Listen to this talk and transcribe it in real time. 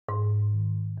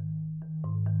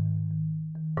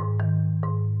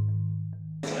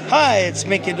Hi, it's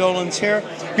Micky Dolenz here.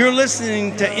 You're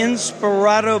listening to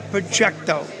Inspirado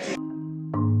Projecto.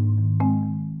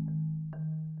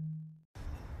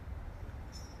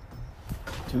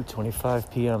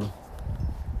 (2:25 p.m.)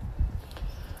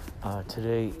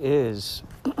 Today is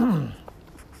the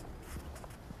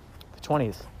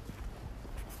 20th,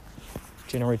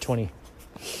 January 20.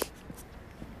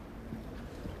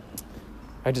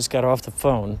 I just got off the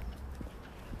phone.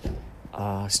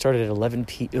 Started at 11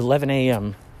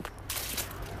 a.m.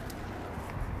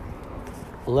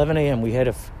 11 a.m. We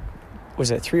had was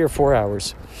that 3 or 4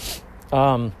 hours?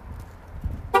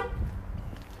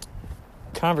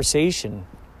 Conversation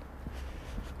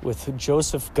with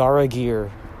Joseph Garagir,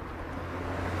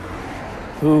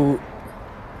 who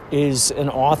is an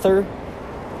author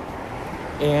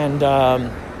and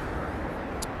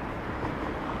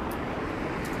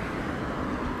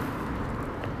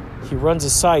he runs a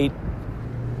site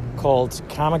called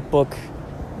Comic Book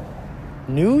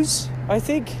News, I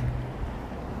think.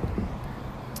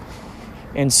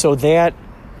 And so that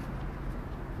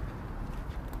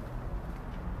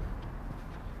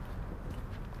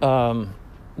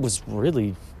was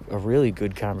really a really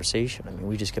good conversation. I mean,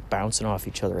 we just kept bouncing off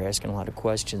each other, asking a lot of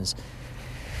questions.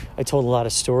 I told a lot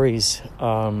of stories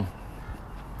of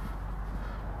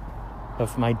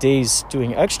my days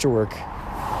doing extra work.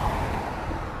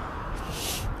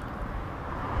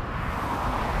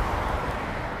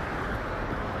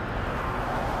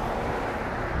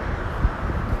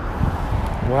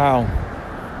 Wow.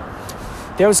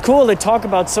 That was cool to talk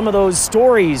about some of those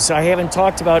stories I haven't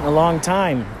talked about in a long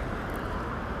time.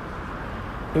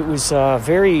 It was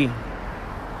very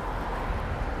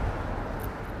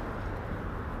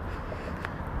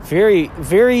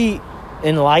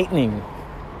enlightening.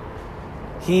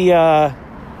 He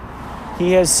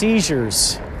has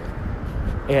seizures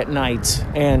at night,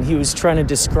 and he was trying to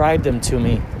describe them to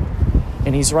me.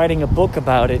 And he's writing a book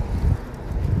about it,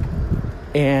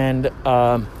 and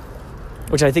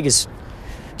which I think is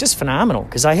just phenomenal,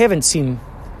 because I haven't seen.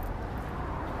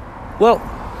 Well,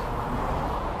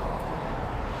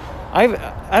 I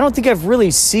don't think I've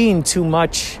really seen too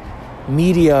much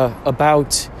media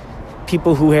about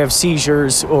people who have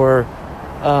seizures or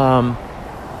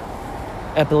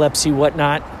epilepsy,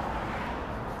 whatnot.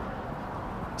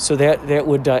 So that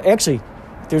would actually,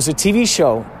 there's a TV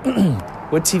show.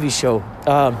 What TV show?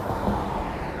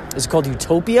 Is it called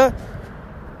Utopia?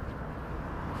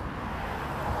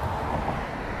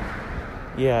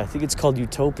 Yeah, I think it's called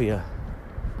Utopia.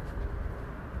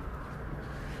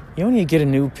 You know when you get a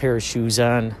new pair of shoes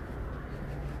on,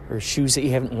 or shoes that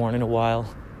you haven't worn in a while,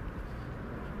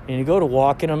 and you go to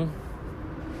walk in them,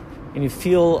 and you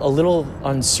feel a little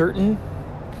uncertain,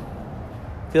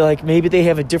 feel like maybe they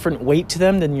have a different weight to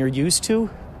them than you're used to?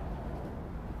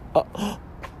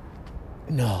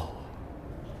 No.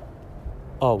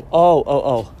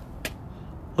 Oh,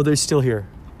 they're still here,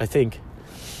 I think.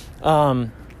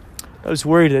 I was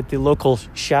worried that the local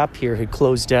shop here had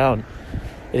closed down.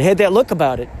 It had that look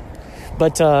about it.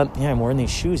 But, I'm wearing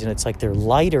these shoes, and it's like they're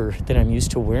lighter than I'm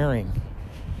used to wearing.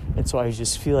 And so I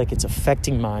just feel like it's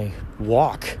affecting my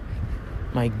walk,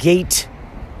 my gait.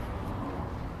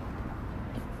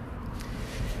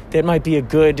 That might be a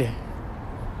good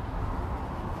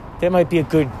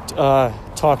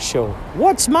talk show.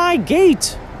 What's my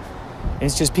gait? And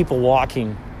it's just people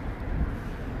walking.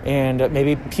 And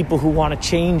maybe people who want to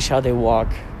change how they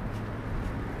walk,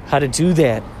 how to do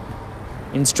that.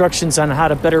 Instructions on how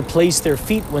to better place their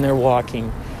feet when they're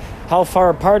walking. How far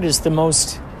apart is the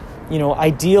most,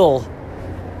 ideal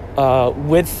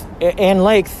width and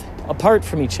length apart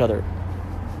from each other?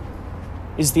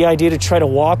 Is the idea to try to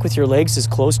walk with your legs as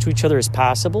close to each other as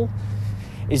possible?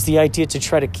 Is the idea to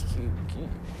try to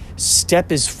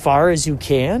step as far as you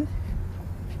can?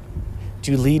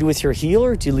 Do you lead with your heel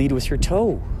or do you lead with your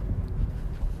toe?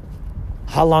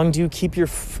 How long do you keep your...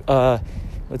 How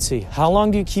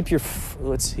long do you keep your...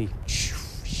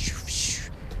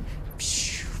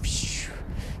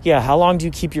 How long do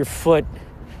you keep your foot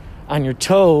on your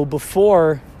toe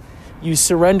before you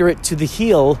surrender it to the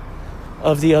heel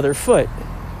of the other foot?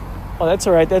 Oh, that's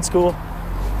all right. That's cool.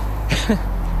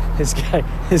 This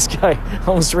guy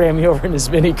almost ran me over in his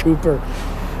Mini Cooper.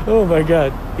 Oh, my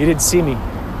God. He didn't see me.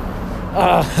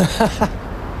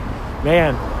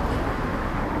 Man.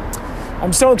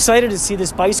 I'm so excited to see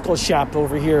this bicycle shop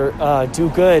over here do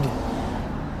good.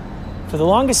 For the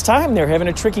longest time, they're having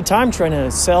a tricky time trying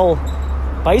to sell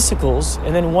bicycles.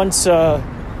 And then once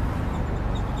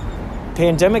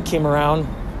pandemic came around,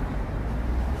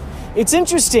 it's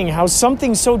interesting how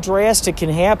something so drastic can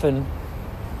happen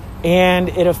and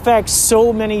it affects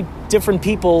so many different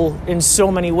people in so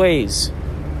many ways.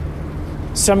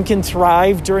 Some can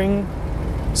thrive during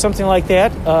something like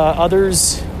that.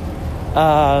 Others,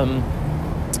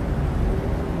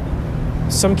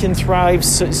 some can thrive.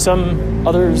 Some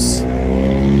others,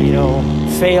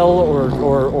 fail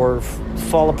or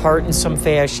fall apart in some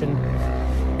fashion.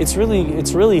 It's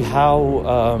really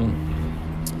how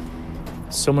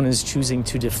someone is choosing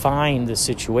to define the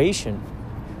situation.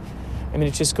 I mean,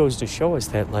 it just goes to show us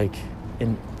that, like,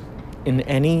 in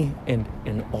any and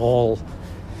in all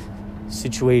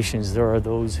situations, there are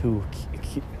those who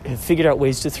have figured out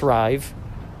ways to thrive,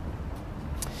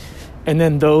 and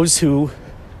then those who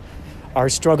are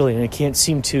struggling and can't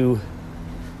seem to.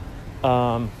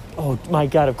 Oh my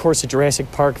God! Of course, a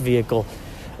Jurassic Park vehicle,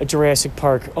 a Jurassic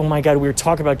Park. Oh my God! We were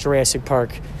talking about Jurassic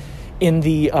Park.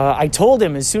 I told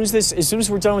him as soon as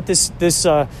we're done with this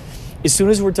as soon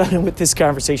as we're done with this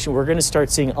conversation, we're going to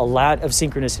start seeing a lot of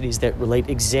synchronicities that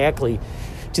relate exactly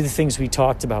to the things we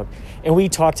talked about. And we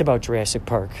talked about Jurassic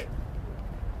Park.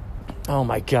 Oh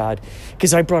my God.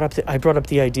 Because I brought up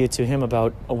the idea to him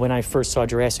about when I first saw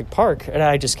Jurassic Park, and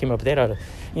I just came up with that out of,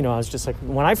 I was just like,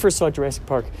 when I first saw Jurassic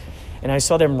Park and I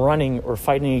saw them running or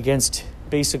fighting against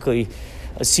basically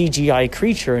a CGI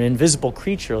creature, an invisible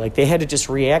creature, like they had to just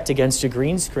react against a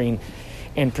green screen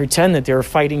and pretend that they were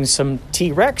fighting some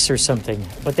T-Rex or something.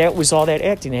 But that was all that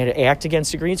acting. They had to act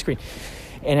against a green screen.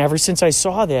 And ever since I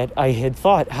saw that, I had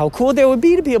thought how cool that would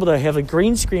be to be able to have a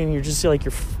green screen and you're just like,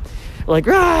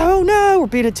 oh no, we're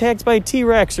being attacked by a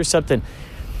T-Rex or something.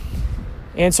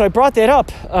 And so I brought that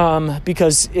up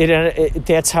because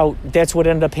that's what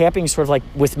ended up happening, sort of like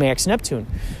with Max Neptune.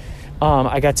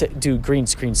 I got to do green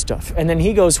screen stuff. And then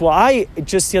he goes, well,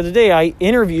 just the other day, I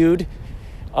interviewed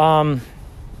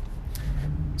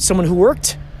someone who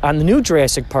worked on the new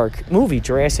Jurassic Park movie,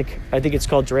 I think it's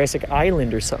called Jurassic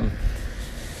Island or something.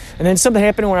 And then something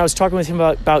happened when I was talking with him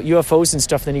about UFOs and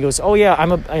stuff. Then he goes, oh yeah,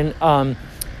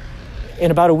 in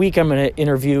about a week, I'm going to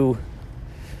interview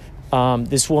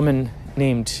this woman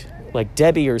named like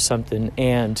Debbie or something,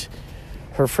 and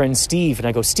her friend Steve. And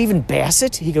I go, Stephen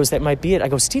Bassett? He goes, that might be it. I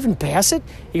go, Stephen Bassett?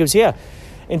 He goes, yeah.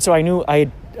 And so I knew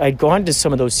I'd gone to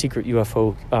some of those secret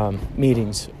UFO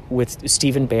meetings with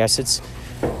Stephen Bassett's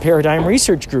Paradigm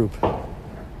Research Group.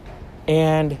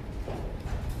 And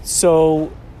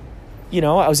so,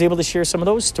 I was able to share some of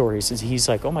those stories. And he's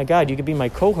like, oh my God, you could be my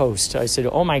co-host. I said,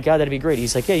 oh my God, that'd be great.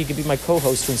 He's like, yeah, you could be my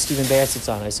co-host when Stephen Bassett's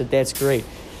on. I said, that's great.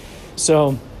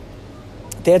 So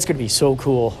that's going to be so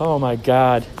cool. Oh my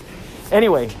God.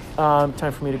 Anyway,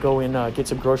 time for me to go and get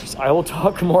some groceries. I will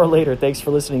talk more later. Thanks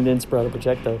for listening to Inspirado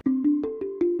Projecto.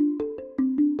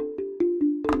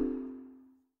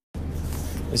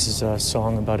 This is a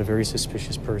song about a very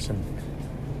suspicious person.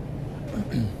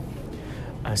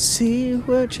 I see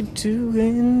what you're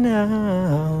doing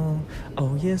now.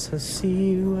 Oh yes, I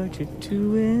see what you're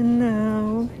doing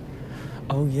now.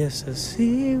 Oh yes, I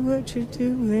see what you're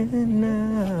doing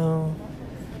now.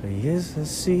 Oh yes, I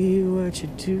see what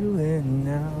you're doing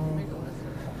now.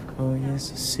 Oh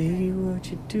yes, I see what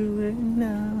you're doing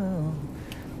now.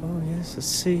 Oh yes, I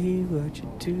see what you're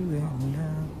doing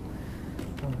now.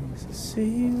 Oh yes, I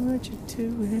see what you're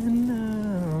doing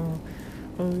now.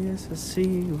 Oh yes, I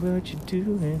see what you're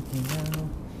doing now.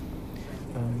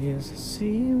 Oh yes, I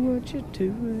see what you're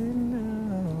doing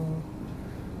now.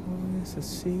 Oh yes, I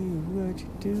see what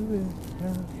you're doing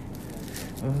now.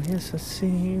 Oh yes, I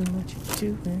see what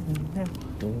you're doing now.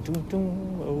 Dun, dun,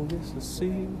 dun. Oh yes, I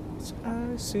see.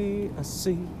 I see. I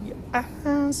see.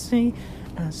 I see.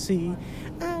 I see.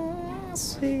 I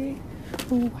see.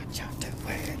 Oh, what you're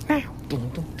doing now. Dun,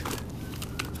 dun, dun.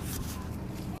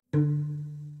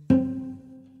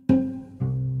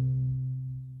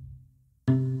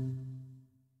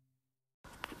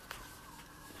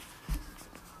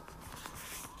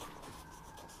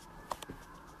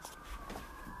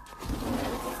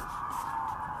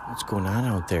 What's going on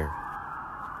out there?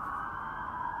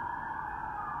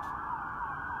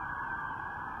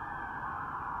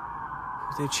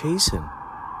 Who are they chasing?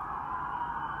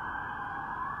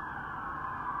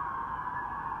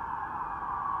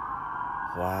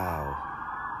 Wow.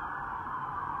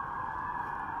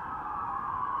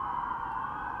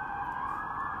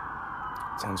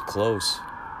 Sounds close.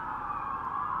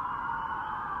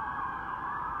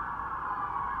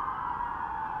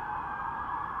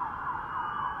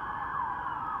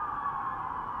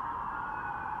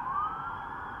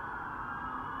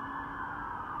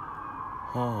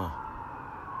 Huh.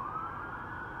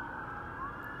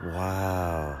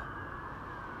 Wow.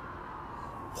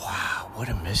 Wow, what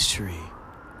a mystery.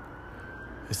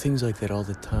 There's things like that all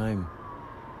the time.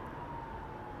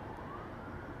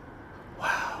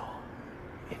 Wow.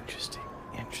 Interesting.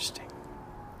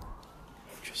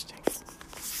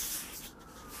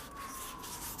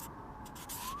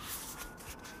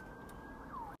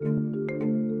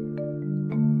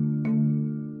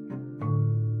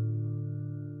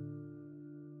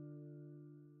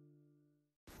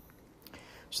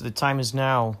 So the time is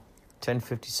now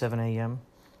 10:57 a.m.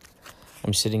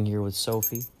 I'm sitting here with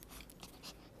Sophie,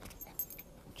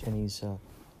 Jenny's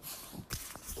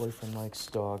boyfriend Mike's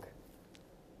dog.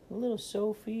 Little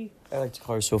Sophie. I like to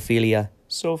call her Sophelia.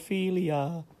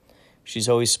 Sophelia. She's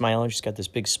always smiling. She's got this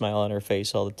big smile on her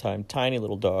face all the time. Tiny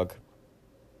little dog.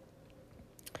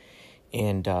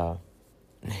 And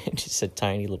just a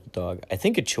tiny little dog. I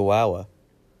think a Chihuahua.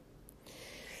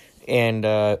 And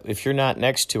if you're not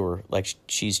next to her, like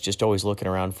she's just always looking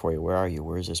around for you. Where are you?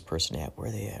 Where's this person at? Where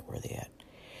are they at? Where are they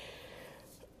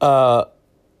at?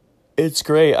 It's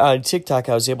great. On TikTok,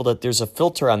 I was able to... There's a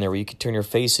filter on there where you can turn your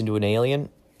face into an alien.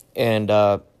 And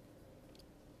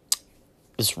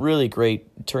it's really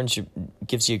great.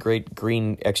 Gives you a great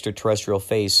green extraterrestrial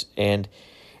face. And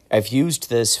I've used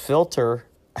this filter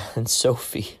on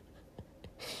Sophie.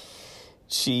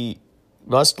 She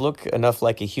must look enough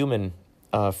like a human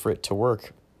for it to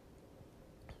work.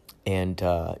 And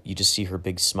you just see her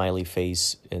big smiley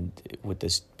face and with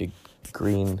this big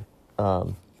green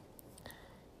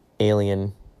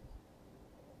alien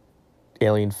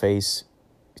face.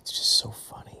 It's just so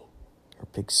funny. Her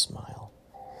big smile.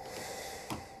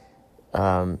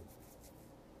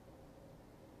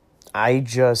 I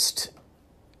just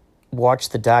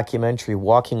watched the documentary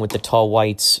Walking with the Tall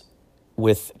Whites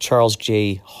with Charles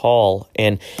J. Hall,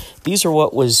 and these are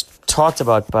what was talked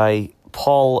about by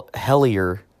Paul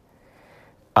Hellyer.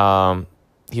 He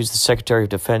was the Secretary of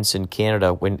Defense in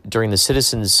Canada during the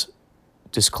Citizens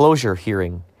Disclosure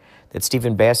hearing that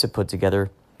Stephen Bassett put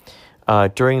together.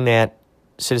 During that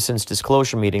Citizens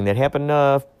Disclosure meeting that happened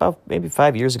about maybe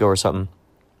 5 years ago or something,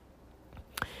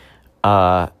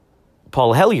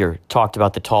 Paul Hellyer talked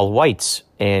about the tall whites,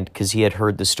 and because he had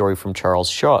heard the story from Charles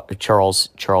J.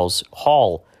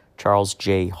 Hall. Charles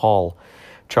J.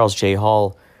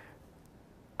 Hall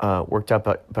worked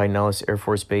up by Nellis Air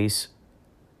Force Base,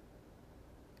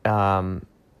 and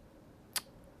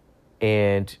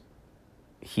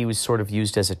he was sort of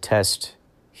used as a test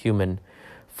human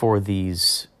for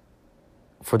these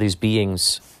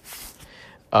beings,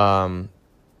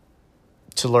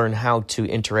 to learn how to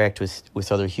interact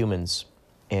with other humans.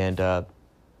 And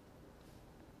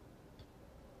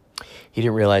he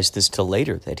didn't realize this till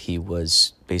later, that he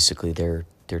was basically their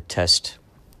test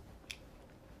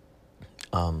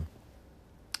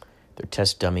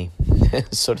dummy,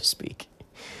 so to speak.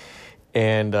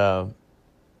 And gosh,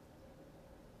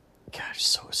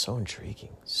 so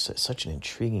intriguing. Such an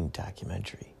intriguing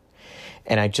documentary.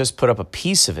 And I just put up a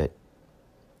piece of it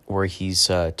where he's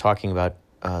talking about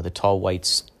the tall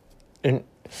whites. And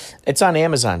it's on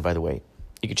Amazon, by the way.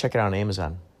 You can check it out on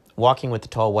Amazon. Walking with the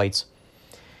Tall Whites.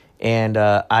 And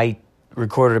I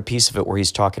recorded a piece of it where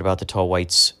he's talking about the tall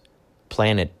whites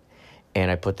planet. And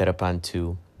I put that up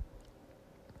onto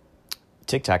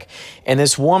TikTok. And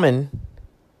this woman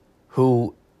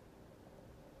who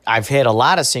I've had a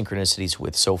lot of synchronicities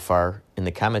with so far in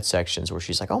the comment sections, where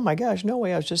she's like, oh my gosh, no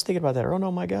way, I was just thinking about that. Or, oh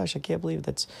no, my gosh, I can't believe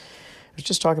I was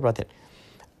just talking about that.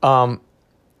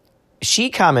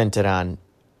 She commented on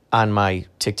my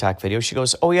TikTok video. She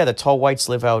goes, oh yeah, the tall whites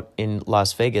live out in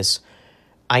Las Vegas.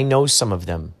 I know some of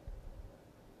them.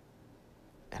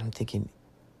 And I'm thinking,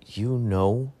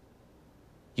 you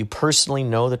personally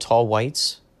know the tall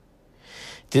whites?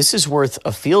 This is worth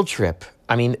a field trip.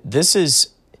 I mean,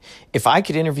 if I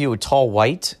could interview a tall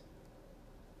white,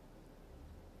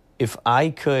 if I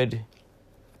could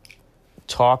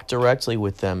talk directly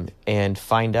with them and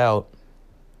find out,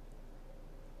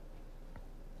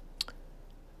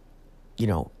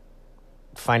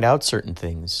 certain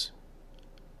things,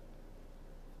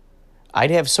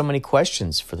 I'd have so many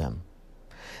questions for them.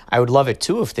 I would love it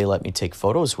too if they let me take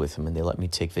photos with them and they let me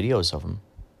take videos of them.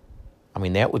 I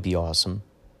mean, that would be awesome.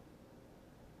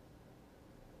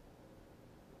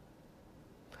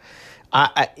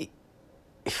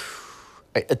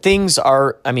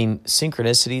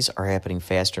 Synchronicities are happening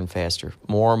faster and faster.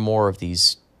 More and more of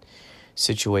these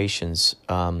situations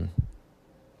are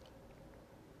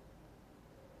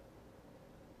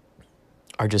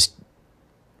just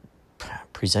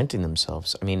presenting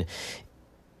themselves. I mean,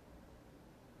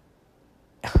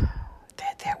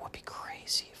 that would be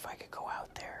crazy if I could go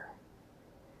out there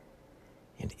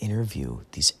and interview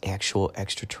these actual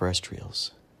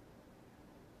extraterrestrials.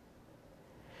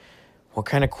 What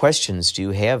kind of questions do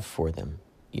you have for them?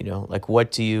 Like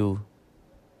what do you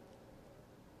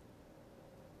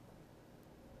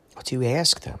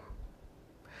ask them?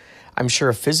 I'm sure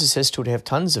a physicist would have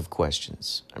tons of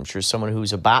questions. I'm sure someone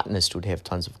who's a botanist would have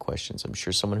tons of questions. I'm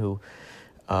sure someone who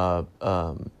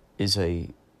is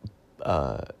an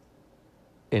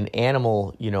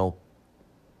animal,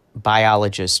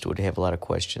 biologist would have a lot of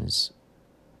questions.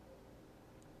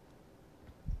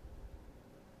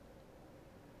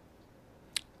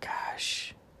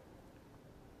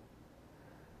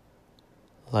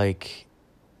 Like,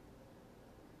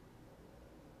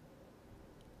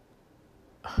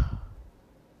 oh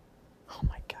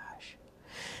my gosh.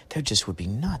 That just would be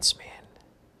nuts, man.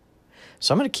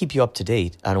 So I'm going to keep you up to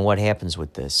date on what happens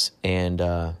with this. And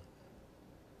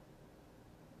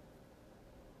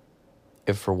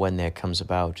if or when that comes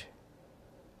about.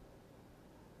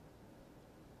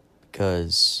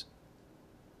 Because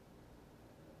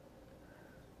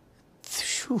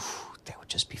that would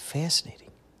just be fascinating.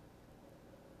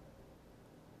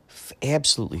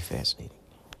 Absolutely fascinating.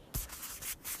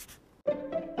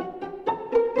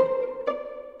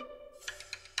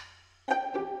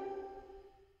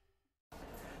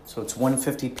 So it's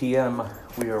 1:50 p.m.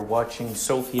 We are watching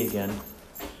Sophie again.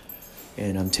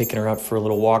 And I'm taking her out for a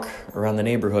little walk around the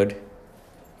neighborhood.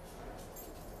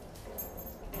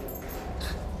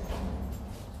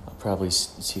 I'll probably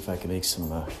see if I can make some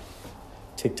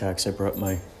TikToks. I brought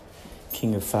my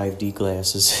King of 5D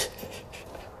glasses.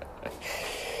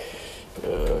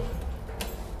 It's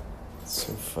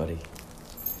so funny.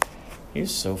 You're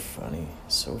so funny,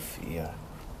 Sophia.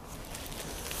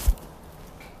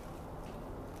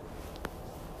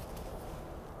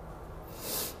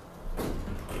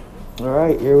 All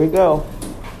right, here we go.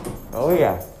 Oh,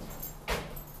 yeah.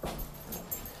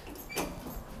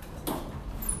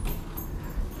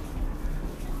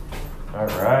 All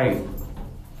right.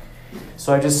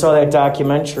 So I just saw that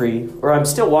documentary, or I'm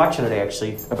still watching it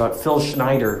actually, about Phil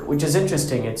Schneider, which is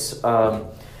interesting. It's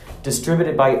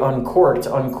distributed by Uncorked.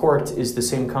 Uncorked is the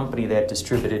same company that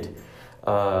distributed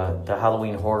the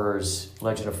Halloween Horrors,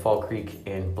 Legend of Fall Creek,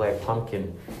 and Black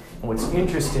Pumpkin. And what's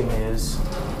interesting is...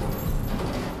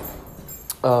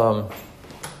 oh,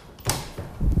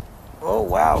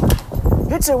 wow.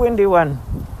 It's a windy one.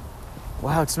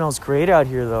 Wow, it smells great out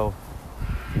here, though.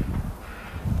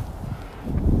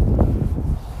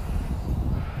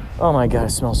 Oh, my God, it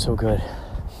smells so good.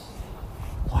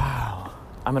 Wow.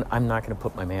 I'm not going to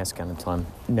put my mask on until I'm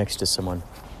next to someone.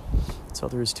 That's all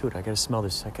there is to it. I got to smell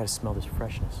this. I got to smell this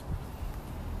freshness.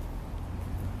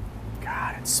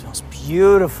 God, it smells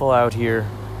beautiful out here.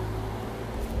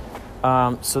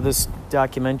 So this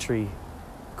documentary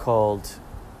called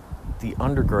The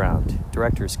Underground,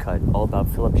 Director's Cut, all about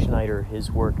Philip Schneider,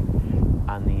 his work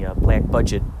on the Black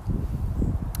Budget,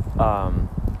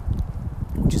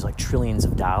 which is like trillions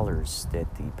of dollars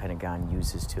that the Pentagon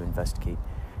uses to investigate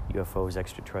UFOs,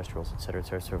 extraterrestrials, et cetera,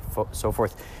 so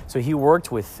forth. So he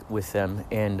worked with them,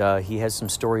 and he has some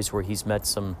stories where he's met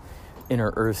some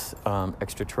inner Earth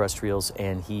extraterrestrials,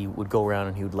 and he would go around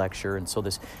and he would lecture. And so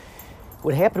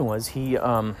what happened was he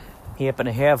happened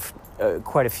to have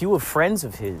quite a few of friends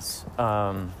of his.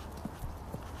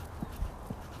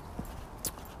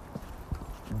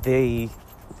 They,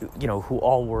 who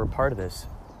all were a part of this.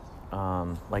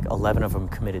 Like 11 of them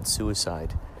committed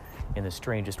suicide in the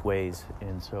strangest ways.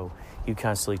 And so you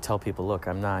constantly tell people, look,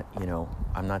 I'm not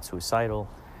suicidal.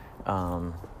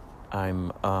 I'm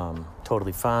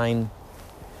totally fine.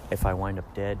 If I wind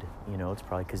up dead, it's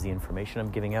probably because the information I'm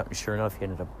giving out. And sure enough, he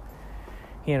ended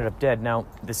up dead. Now,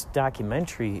 this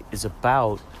documentary is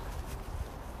about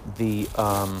the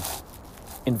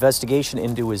investigation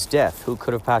into his death. Who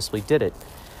could have possibly did it?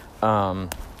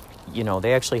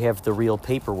 They actually have the real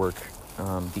paperwork,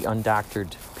 the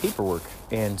undoctored paperwork.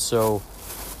 And so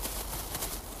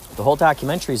the whole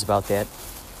documentary is about that.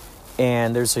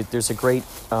 And there's a great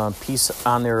piece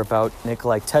on there about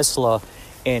Nikola Tesla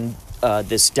and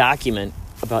this document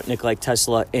about Nikola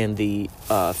Tesla and the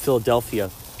Philadelphia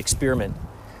experiment,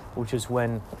 which is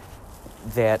when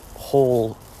that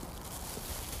whole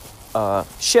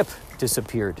ship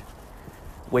disappeared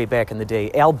way back in the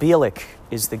day. Al Bielek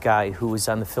is the guy who was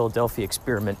on the Philadelphia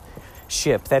experiment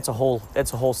ship. That's a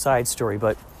whole side story,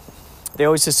 but they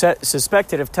always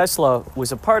suspected if Tesla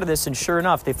was a part of this, and sure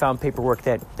enough, they found paperwork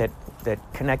that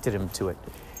connected him to it.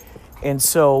 And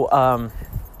so,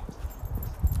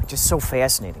 just so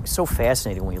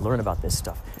fascinating when you learn about this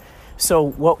stuff.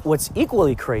 So what's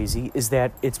equally crazy is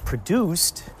that it's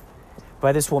produced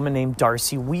by this woman named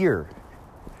Darcy Weir.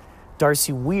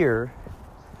 Darcy Weir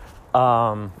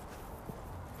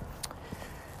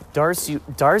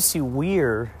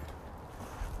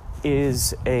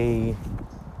is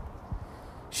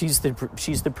she's the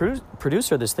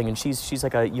producer of this thing, and she's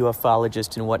like a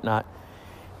ufologist and whatnot.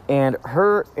 And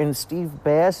her and Steve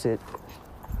Bassett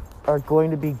are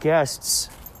going to be guests.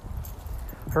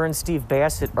 Her and Steve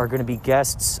Bassett are going to be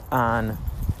guests on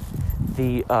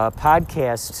the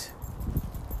podcast,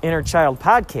 Inner Child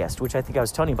Podcast, which I think I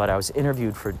was telling you about. I was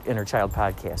interviewed for Inner Child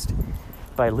Podcast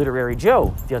by Literary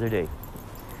Joe the other day.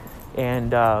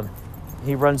 And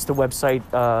he runs the website,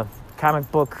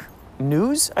 comic book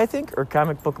news, I think, or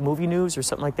comic book movie news or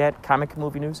something like that, comic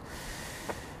movie news.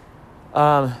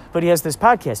 But he has this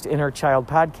podcast, Inner Child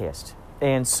Podcast.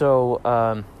 And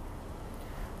so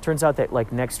turns out that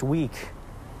like next week,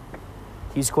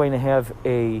 he's going to have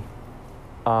an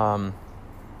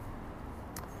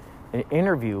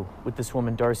interview with this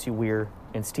woman, Darcy Weir,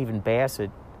 and Stephen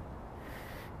Bassett.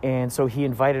 And so he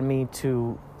invited me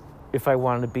to, if I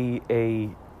wanted to be a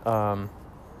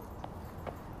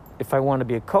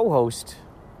co-host.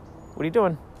 What are you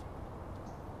doing?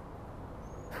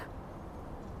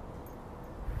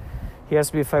 He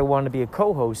asked me if I wanted to be a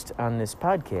co-host on this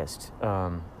podcast.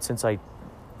 Since I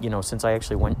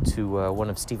actually went to one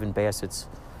of Stephen Bassett's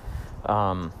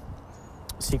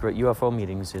secret UFO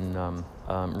meetings in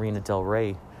Marina Del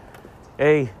Rey.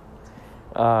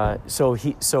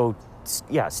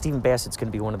 Stephen Bassett's going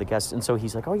to be one of the guests, and so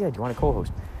he's like, "Oh yeah, do you want to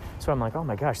co-host?" So I'm like, "Oh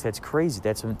my gosh, that's crazy!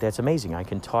 That's amazing! I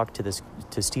can talk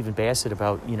to Stephen Bassett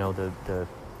about the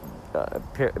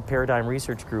Paradigm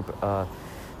Research Group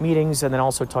meetings, and then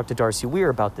also talk to Darcy Weir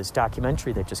about this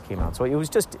documentary that just came out." So it was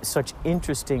just such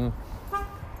interesting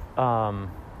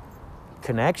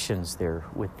connections there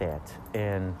with that,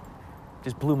 and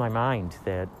just blew my mind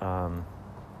that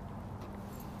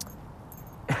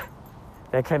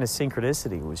that kind of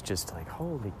synchronicity was just like,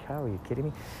 holy cow, are you kidding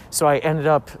me? So I ended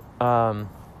up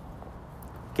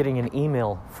getting an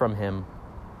email from him.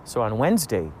 So on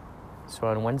Wednesday, I'm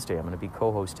going to be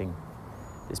co-hosting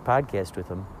this podcast with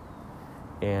him.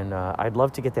 And I'd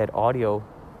love to get that audio,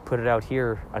 put it out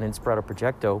here on Inspirado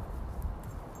Projecto.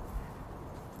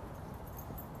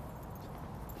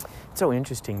 It's so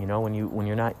interesting, when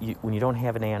you don't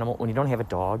have an animal, when you don't have a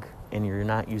dog, and you're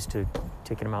not used to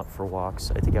taking them out for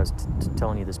walks. I think I was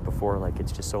telling you this before. Like,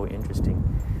 it's just so interesting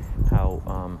how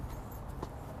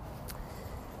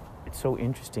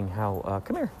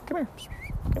come here.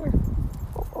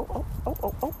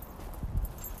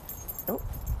 Oh.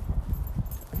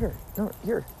 Here. No,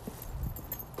 here.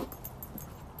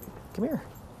 Come here.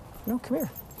 No, come here.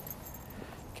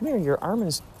 Come here. Your arm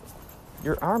is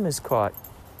caught.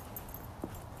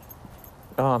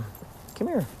 Come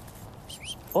here.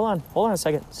 Hold on a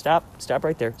second. Stop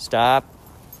right there. Stop.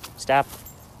 All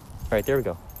right, there we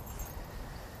go.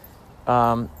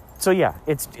 So yeah,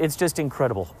 it's just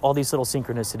incredible. All these little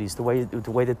synchronicities,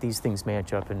 the way that these things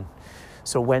match up. And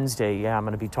so Wednesday, I'm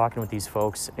going to be talking with these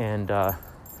folks, and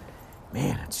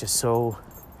man, it's just so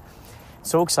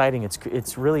exciting.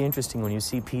 It's really interesting when you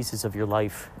see pieces of your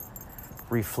life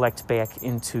reflect back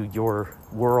into your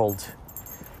world.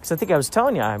 Because I think I was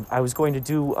telling you I was going to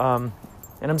do, and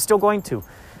I'm still going to,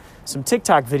 some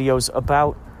TikTok videos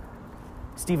about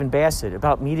Stephen Bassett,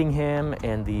 about meeting him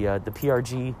and the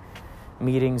PRG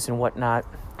meetings and whatnot,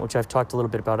 which I've talked a little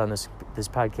bit about on this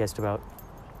podcast about.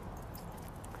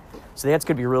 So that's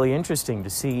going to be really interesting to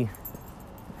see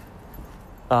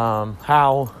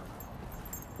how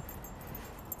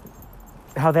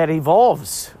that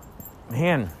evolves.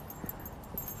 Man.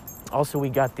 Also, we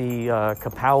got the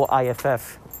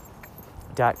KapowIFF.com,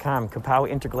 Kapow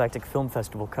Intergalactic Film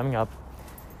Festival, coming up.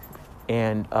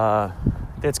 And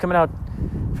that's coming out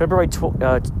February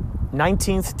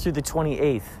 19th through the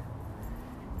 28th.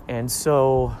 And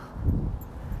so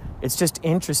it's just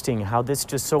interesting how this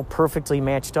just so perfectly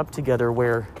matched up together,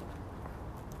 where,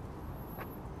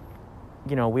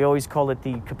 we always call it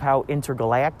the Kapow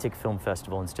Intergalactic Film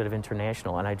Festival instead of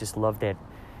international. And I just love that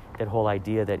whole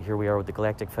idea that here we are with the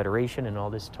Galactic Federation and all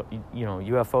this,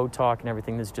 UFO talk and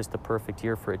everything. This is just the perfect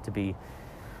year for it to be.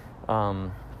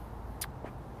 Now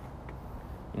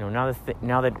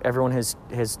that everyone has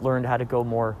learned how to go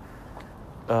more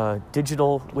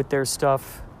digital with their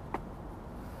stuff,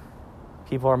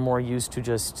 people are more used to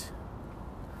just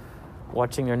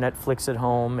watching their Netflix at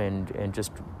home and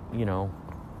just,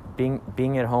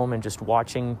 being at home and just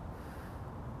watching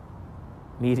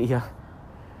media.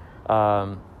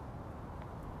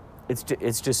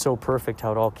 It's just so perfect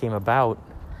how it all came about.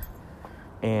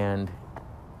 And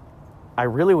I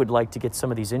really would like to get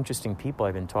some of these interesting people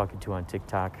I've been talking to on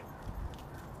TikTok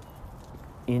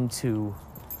into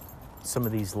some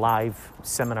of these live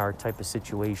seminar type of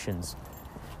situations.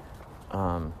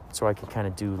 So I could kind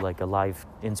of do like a live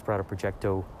Inspirado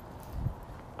Projecto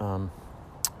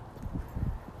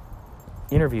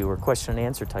interview or question and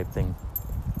answer type thing.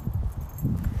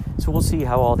 So we'll see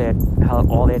how all that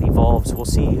evolves. We'll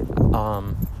see.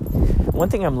 One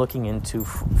thing I'm looking into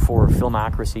for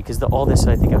Filmocracy, because all this,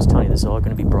 I think I was telling you, this is all going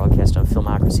to be broadcast on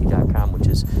Filmocracy.com, which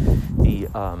is the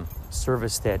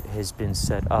service that has been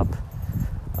set up.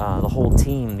 The whole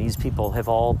team, these people have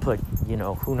all put,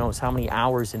 who knows how many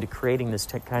hours into creating this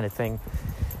kind of thing.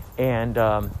 And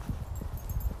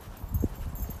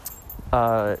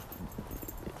they're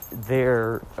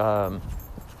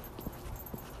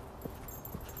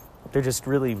just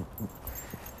really,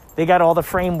 they got all the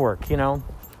framework, you know?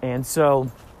 And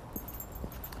so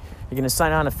you're going to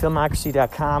sign on to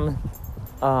filmocracy.com.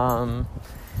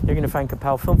 You're going to find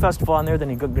Capel Film Festival on there. Then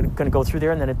you're going to go through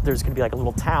there, and then there's going to be like a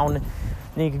little town.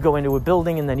 Then you can go into a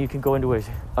building, and then you can go into a...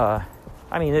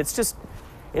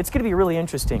 it's going to be really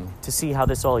interesting to see how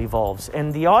this all evolves.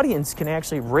 And the audience can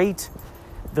actually rate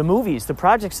the movies, the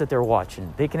projects that they're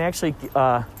watching. They can actually,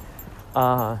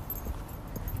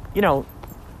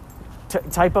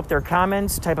 type up their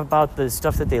comments, type about the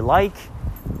stuff that they like,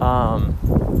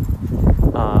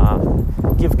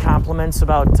 give compliments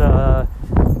about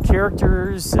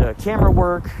characters, camera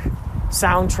work,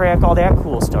 soundtrack, all that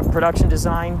cool stuff, production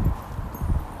design.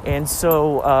 And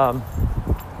so,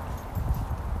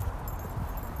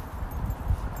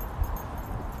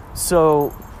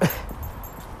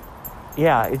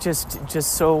 yeah, it just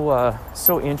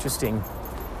so interesting.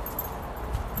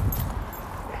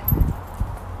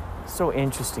 So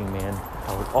interesting, man,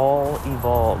 how it all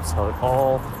evolves, how it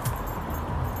all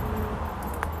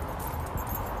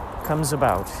comes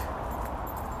about.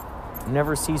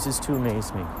 Never ceases to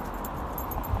amaze me.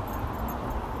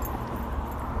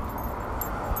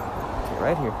 Okay,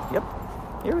 right here. Yep.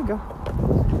 Here we go.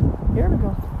 Here we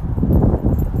go.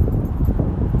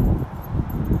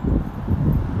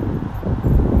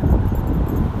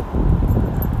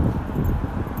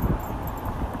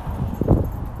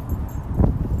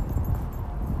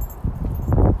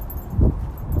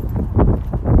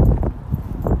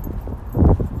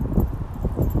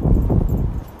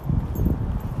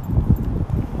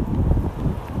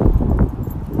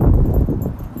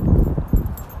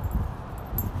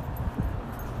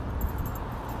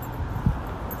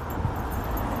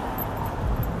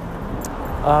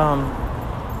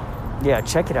 Yeah,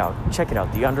 check it out. Check it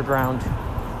out. The Underground.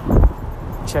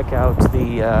 Check out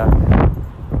the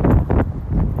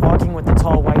Walking with the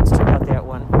Tall Whites. Check out that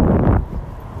one.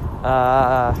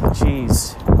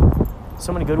 Geez.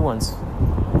 So many good ones.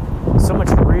 So much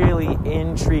really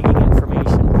intriguing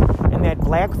information. And that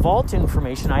Black Vault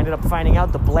information, I ended up finding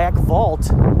out the Black Vault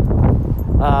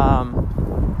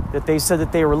that they said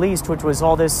that they released, which was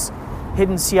all this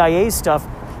hidden CIA stuff,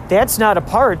 that's not a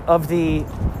part of the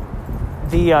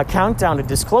countdown to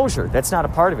disclosure. That's not a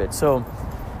part of it. So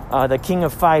the King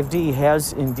of 5D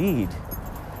has indeed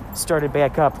started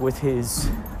back up with his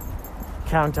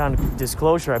countdown to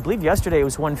disclosure. I believe yesterday it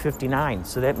was 159,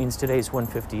 so that means today is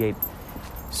 158.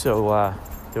 So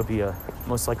there'll be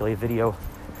most likely a video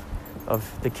of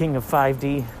the King of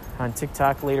 5D on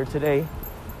TikTok later today.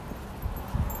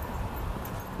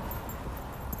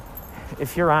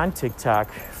 If you're on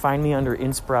TikTok, find me under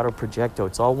Inspirado Projecto.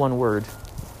 It's all one word.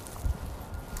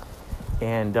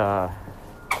 And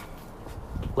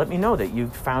let me know that you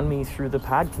found me through the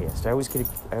podcast. I always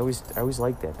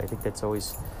like that. I think that's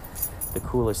always the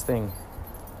coolest thing.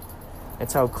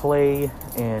 That's how Clay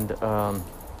and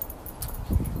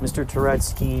Mr.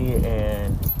 Turetsky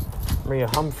and Maria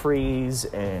Humphreys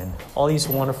and all these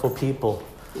wonderful people,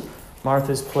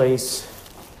 Martha's Place.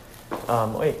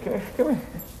 Come here.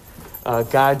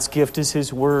 God's gift is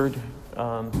His word.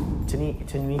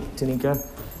 Tanika.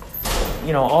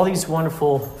 You know, all these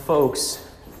wonderful folks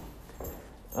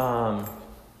that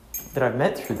I've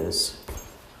met through this,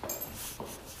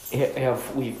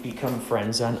 we've become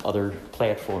friends on other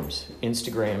platforms.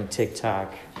 Instagram,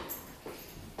 TikTok,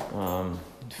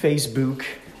 Facebook,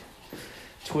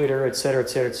 Twitter, etc.,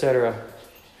 etc., etc.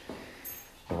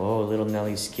 Oh, little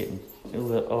Nellie's getting,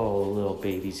 little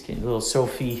baby's getting, little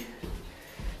Sophie.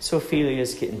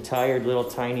 Sophelia's getting tired, little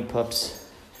tiny pups.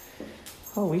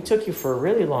 Oh, we took you for a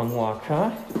really long walk,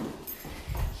 huh?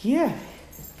 Yeah.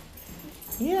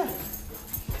 Yeah.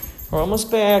 We're almost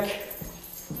back.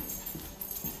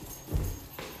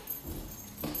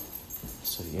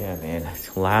 So yeah, man,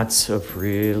 lots of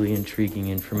really intriguing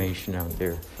information out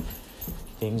there.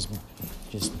 Things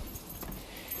just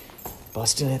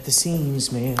busting at the seams,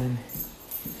 man.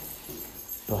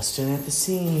 Busting at the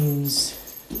seams.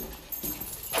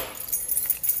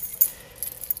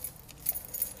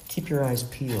 Keep your eyes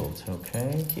peeled,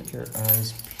 okay? Keep your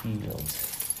eyes peeled.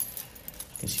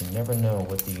 Because you never know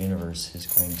what the universe is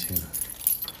going to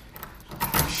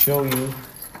show you,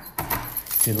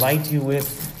 delight you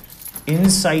with,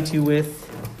 incite you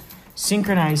with,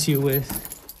 synchronize you with,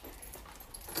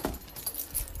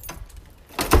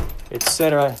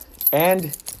 etc.,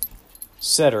 and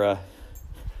cetera,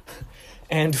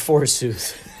 and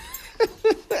forsooth,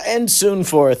 and soon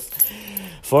forth.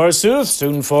 Forsooth,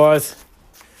 soon forth.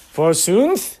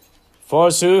 Forsooth,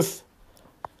 forsooth,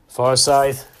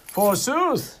 forsyth,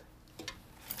 forsooth.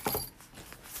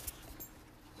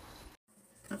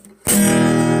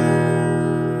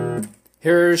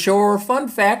 Here's your fun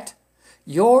fact.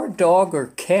 Your dog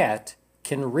or cat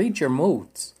can read your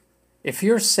moods. If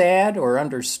you're sad or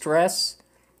under stress,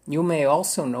 you may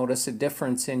also notice a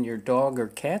difference in your dog or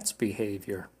cat's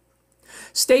behavior.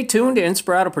 Stay tuned to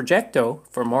Inspirado Projecto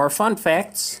for more fun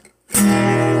facts.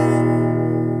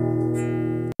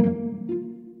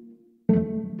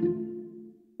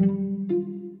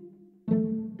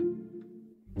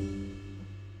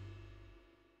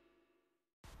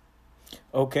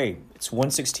 Okay, it's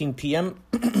 1:16 p.m.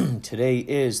 Today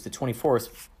is the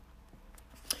 24th.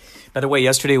 By the way,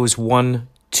 yesterday was 1,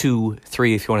 2,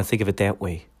 3, if you want to think of it that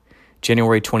way.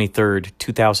 January 23rd,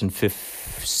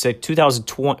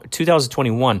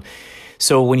 2021.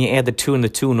 So when you add the 2 and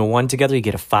the 1 together, you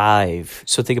get a 5.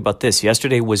 So think about this.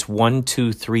 Yesterday was 1,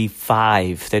 2, 3,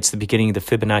 5. That's the beginning of the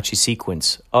Fibonacci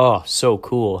sequence. Oh, so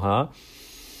cool, huh?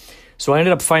 So I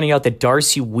ended up finding out that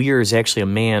Darcy Weir is actually a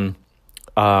man,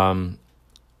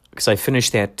 because I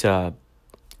finished that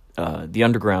the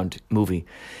Underground movie,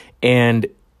 and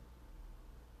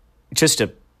just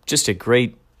a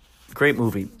great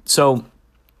movie. So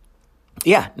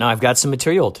yeah, now I've got some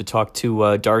material to talk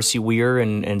to Darcy Weir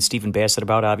and Stephen Bassett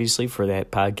about, obviously, for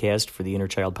that podcast, for the Inner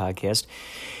Child podcast.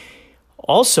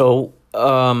 Also,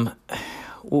 what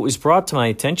was brought to my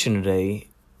attention today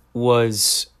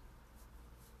was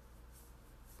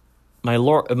my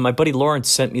buddy Lawrence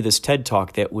sent me this TED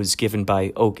Talk that was given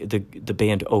by the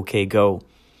band OkGo.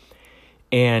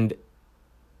 And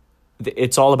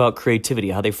it's all about creativity,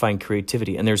 how they find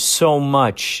creativity. And there's so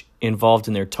much involved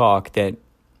in their talk that,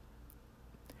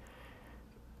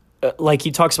 like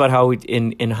he talks about how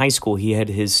in high school he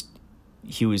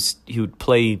would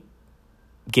play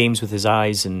games with his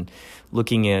eyes and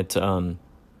looking at the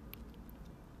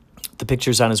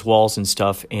pictures on his walls and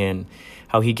stuff, and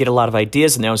how he'd get a lot of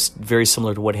ideas, and that was very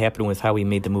similar to what happened with how he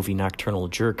made the movie Nocturnal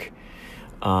Jerk.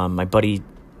 My buddy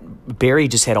Barry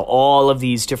just had all of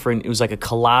these different, it was like a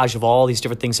collage of all these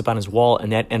different things up on his wall,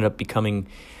 and that ended up becoming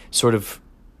sort of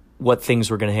what things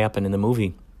were going to happen in the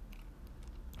movie.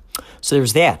 So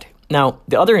there's that. Now,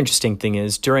 the other interesting thing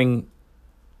is, during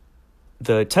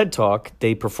the TED Talk,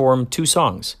 they performed 2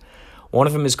 songs. One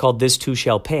of them is called This Too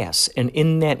Shall Pass, and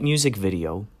in that music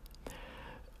video,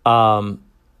 they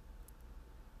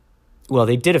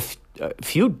did a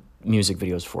few music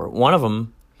videos for it. One of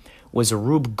them was a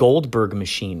Rube Goldberg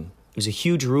machine. It was a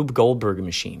huge Rube Goldberg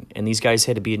machine, and these guys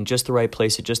had to be in just the right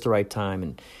place at just the right time.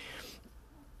 And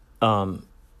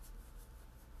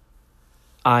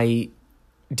I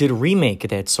did a remake of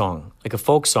that song, like a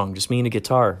folk song, just me and a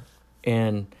guitar,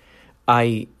 and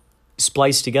I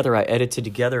edited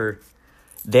together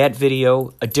that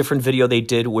video, a different video they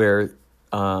did where,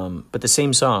 but the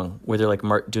same song, where they're like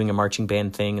doing a marching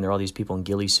band thing, and there are all these people in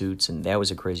ghillie suits, and that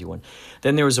was a crazy one.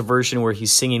 Then there was a version where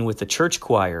he's singing with the church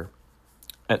choir,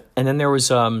 and then there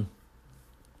was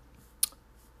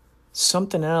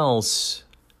something else,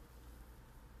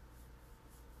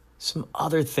 some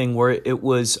other thing where it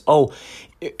was a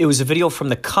video from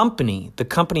the company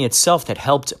itself that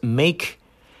helped make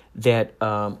that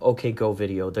OkGo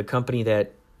video, the company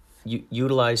that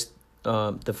utilized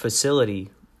the facility,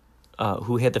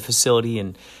 who had the facility,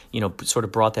 and sort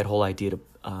of brought that whole idea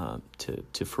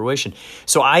to fruition.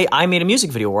 So I made a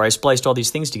music video where I spliced all these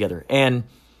things together, and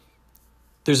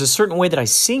there's a certain way that I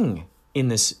sing in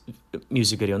this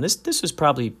music video, and this was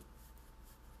probably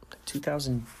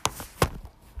 2010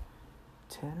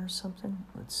 or something.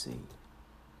 Let's see.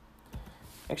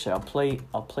 Actually,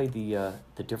 I'll play the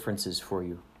differences for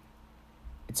you.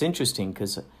 It's interesting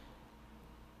because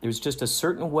there's just a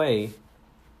certain way.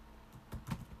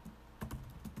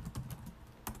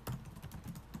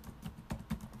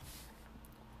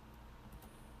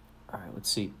 All right, let's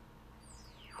see.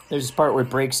 There's this part where it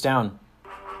breaks down.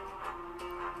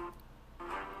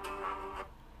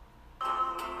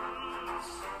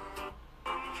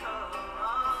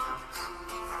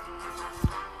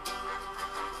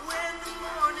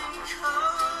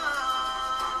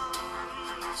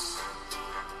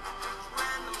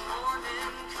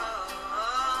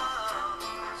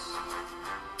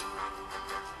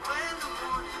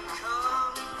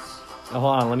 Oh,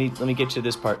 hold on, let me get you to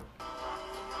this part.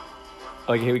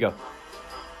 Okay, here we go.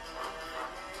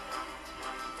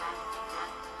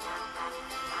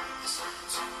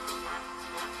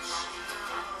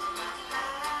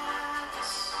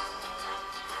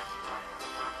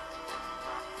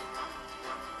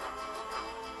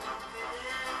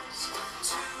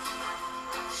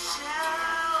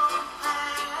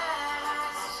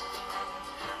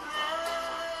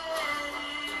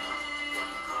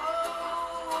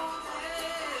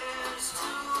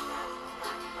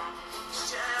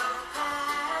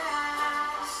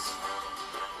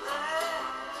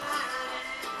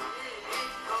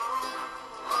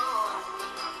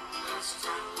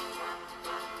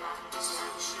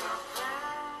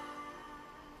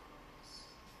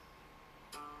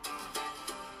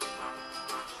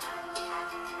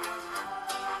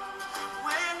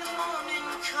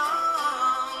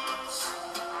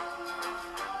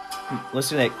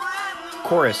 Listen to that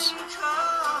chorus.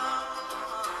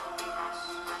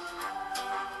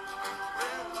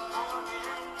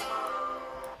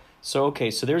 So,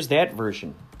 okay, so there's that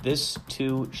version. This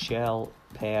too shall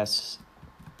pass.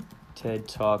 TED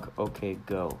Talk, okay,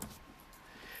 go.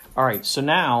 All right, so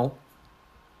now...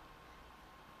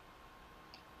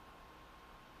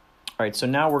 All right, so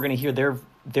now we're going to hear their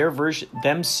version,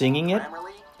 them singing it,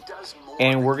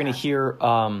 and we're going to hear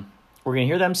them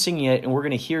singing it, and we're going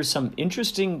to hear some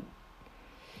interesting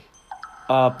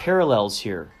parallels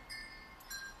here.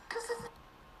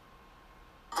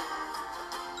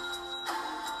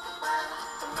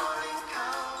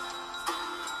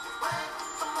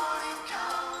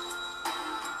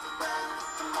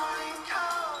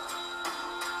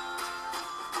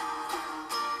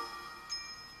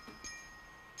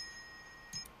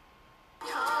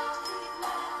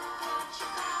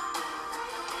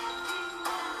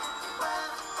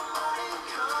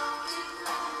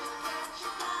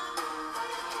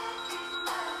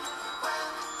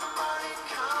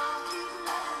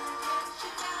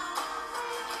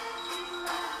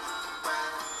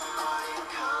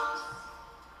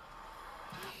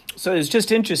 So it's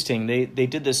just interesting. They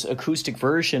did this acoustic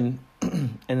version,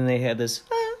 and then they had this.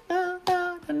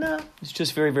 It's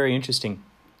just very, very interesting.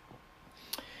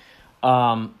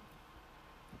 Because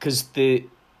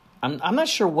I'm not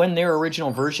sure when their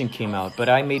original version came out, but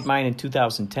I made mine in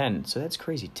 2010. So that's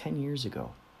crazy, 10 years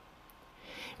ago.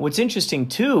 What's interesting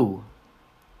too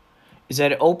is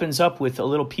that it opens up with a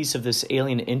little piece of this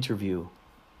alien interview.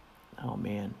 Oh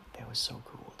man, that was so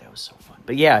cool. That was so fun.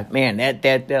 But yeah, man,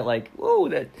 that like, whoa,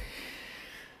 that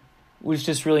was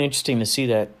just really interesting to see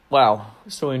that. Wow,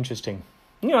 so interesting.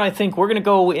 You know, I think we're going to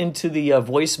go into the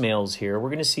voicemails here. We're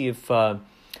going to see if, I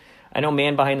know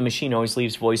Man Behind the Machine always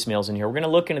leaves voicemails in here. We're going to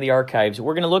look into the archives.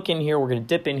 We're going to look in here. We're going to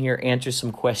dip in here, answer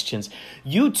some questions.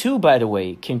 You too, by the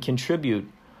way, can contribute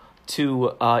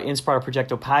to Inspirado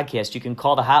Projecto podcast. You can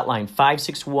call the hotline,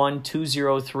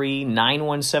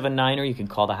 561-203-9179, or you can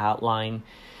call the hotline.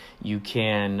 You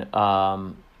can,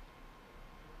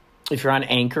 if you're on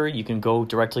Anchor, you can go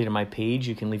directly to my page.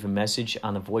 You can leave a message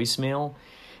on the voicemail.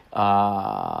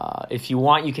 If you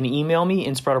want, you can email me,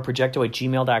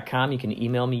 inspiratoprojecto@gmail.com. You can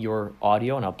email me your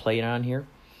audio, and I'll play it on here.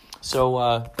 So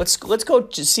let's go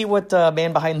to see what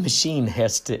Man Behind the Machine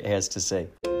has to say.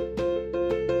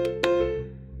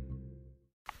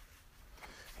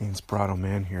 Hey, Inspirado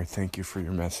Man here. Thank you for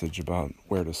your message about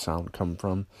where does sound come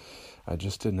from. I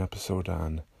just did an episode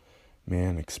on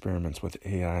Man experiments with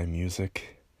AI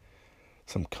music.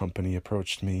 Some company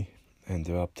approached me and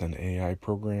developed an AI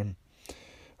program.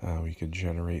 We could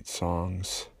generate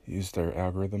songs, use their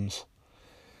algorithms,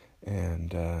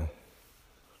 and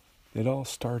it all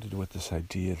started with this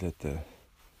idea that the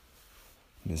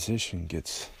musician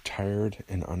gets tired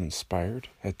and uninspired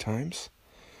at times.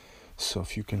 So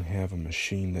if you can have a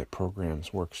machine that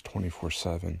programs, works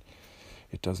 24/7,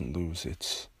 it doesn't lose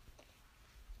its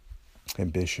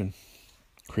ambition,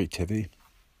 creativity.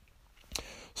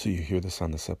 So you hear this on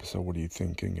this episode. What are you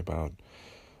thinking about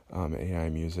AI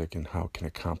music and how can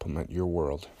it complement your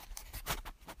world?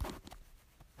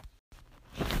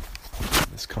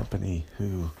 This company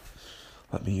who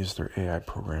let me use their AI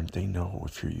program, they know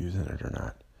if you're using it or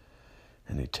not.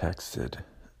 And they texted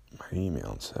my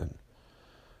email and said,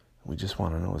 we just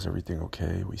want to know, is everything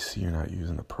okay? We see you're not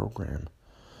using the program.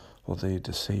 Well, they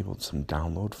disabled some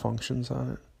download functions on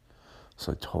it.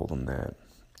 So I told them that.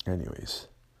 Anyways,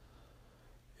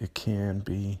 it can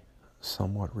be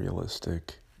somewhat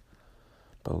realistic,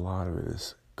 but a lot of it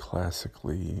is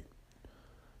classically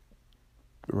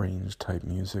arranged type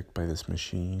music by this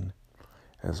machine,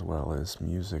 as well as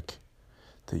music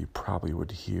that you probably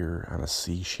would hear on a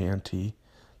sea shanty.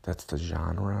 That's the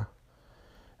genre,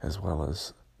 as well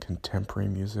as contemporary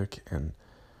music and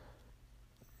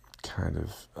kind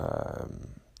of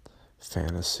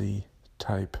fantasy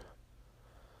type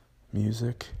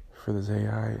music for this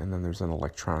AI, and then there's an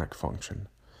electronic function,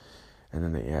 and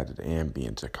then they added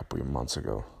ambient a couple of months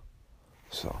ago.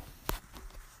 So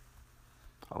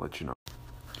I'll let you know.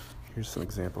 Here's some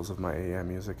examples of my AI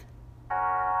music.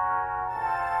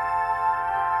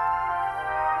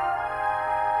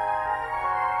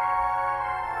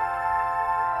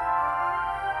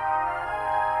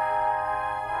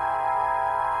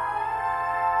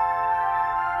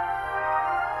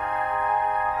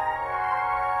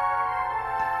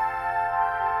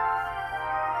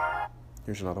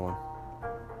 Here's another one.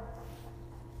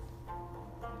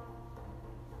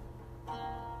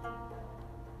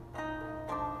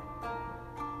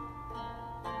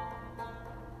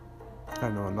 I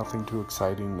know, nothing too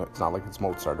exciting. It's not like it's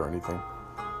Mozart or anything.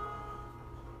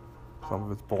 Some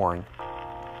of it's boring,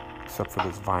 except for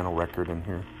this vinyl record in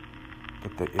here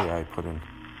that the AI put in.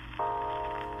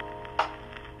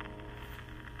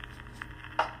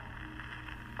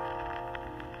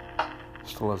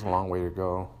 Still has a long way to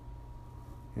go.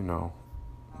 You know,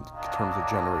 in terms of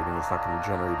generating, it's not going to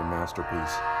generate a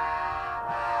masterpiece.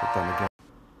 But then again,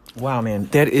 wow, man,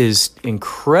 that is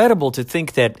incredible to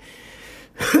think that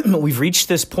we've reached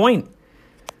this point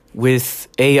with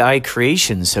AI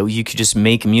creation. So you could just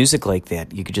make music like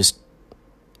that. You could just,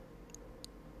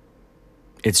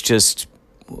 it's just,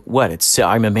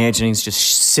 I'm imagining it's just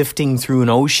sifting through an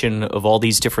ocean of all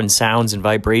these different sounds and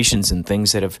vibrations and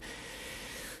things that have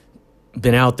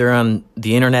been out there on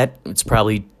the internet. It's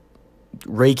probably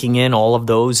raking in all of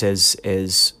those as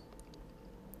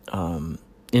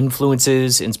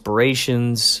influences,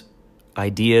 inspirations,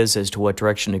 ideas as to what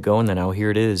direction to go, and then now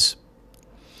here it is.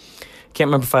 Can't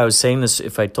remember if I was saying this,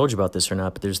 if I told you about this or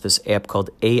not, but there's this app called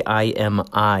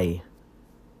AIMI.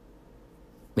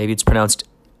 Maybe it's pronounced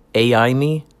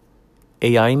AIMI?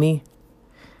 AIMI?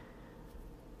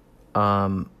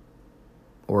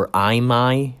 Or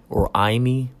IMI? Or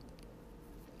IMI?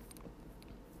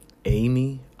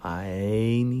 Amy?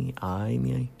 IMI?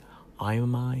 IMI?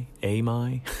 IMI?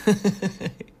 AMI?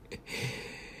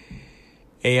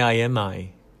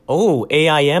 AIMI. Oh,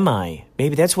 AIMI.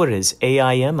 Maybe that's what it is.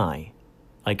 AIMI.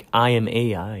 Like I am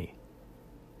AI.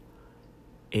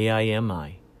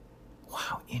 AIMI.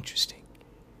 Wow, interesting.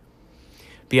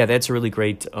 But yeah, that's a really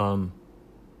great... I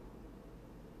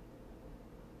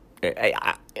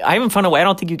haven't found a way. I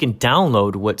don't think you can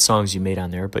download what songs you made on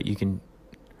there, but you can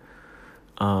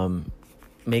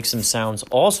make some sounds.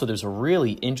 Also, there's a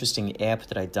really interesting app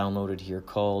that I downloaded here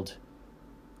called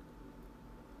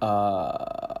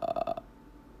what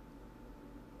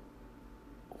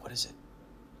is it?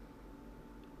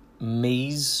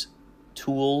 Maze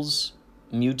Tools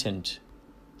Mutant.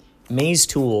 Maze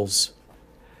Tools.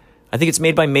 I think it's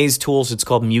made by Maze Tools. It's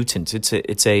called Mutant.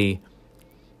 It's a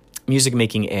music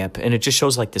making app, and it just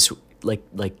shows like this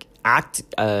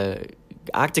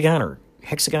octagon or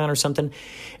hexagon or something,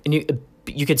 and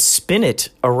you could spin it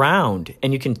around,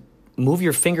 and you can move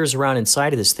your fingers around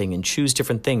inside of this thing and choose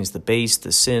different things, the bass, the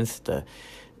synth, the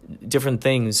different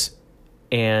things,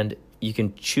 and you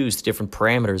can choose the different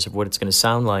parameters of what it's going to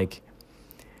sound like,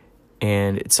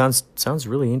 and it sounds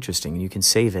really interesting, and you can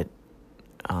save it.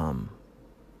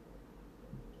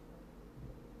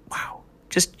 Wow,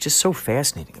 just so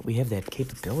fascinating that we have that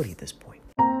capability at this point.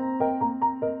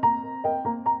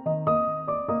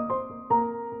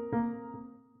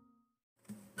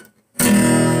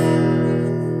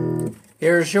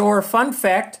 Here's your fun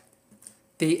fact.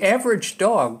 The average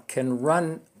dog can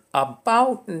run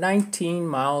about 19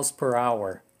 miles per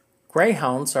hour.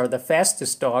 Greyhounds are the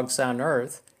fastest dogs on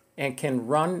Earth and can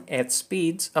run at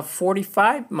speeds of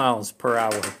 45 miles per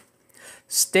hour.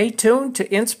 Stay tuned to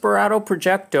Inspirado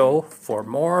Projecto for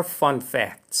more fun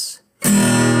facts.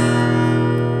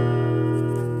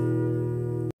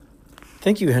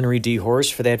 Thank you, Henry D. Horse,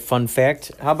 for that fun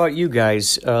fact. How about you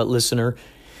guys, listener?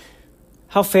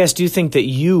 How fast do you think that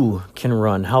you can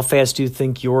run? How fast do you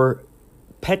think your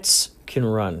pets can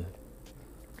run?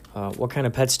 What kind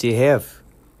of pets do you have?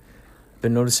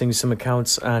 Been noticing some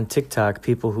accounts on TikTok,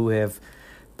 people who have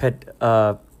pet,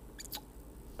 what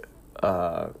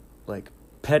are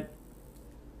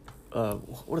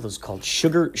those called?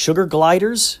 Sugar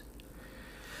gliders?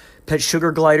 Pet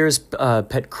sugar gliders,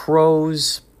 pet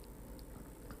crows,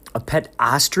 a pet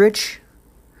ostrich.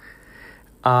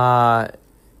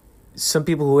 Some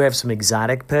people who have some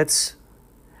exotic pets.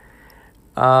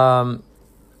 There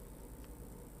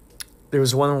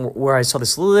was one where I saw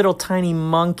this little tiny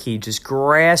monkey just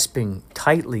grasping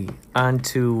tightly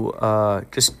onto,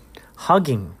 just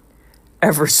hugging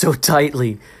ever so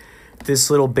tightly this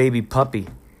little baby puppy.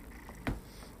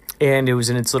 And it was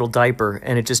in its little diaper,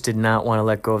 and it just did not want to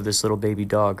let go of this little baby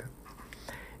dog.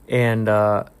 And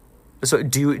so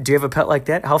do you have a pet like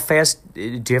that? How fast do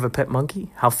you have a pet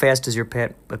monkey? How fast does your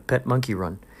pet monkey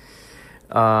run?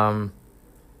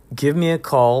 Give me a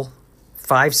call,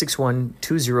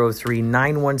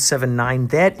 561-203-9179.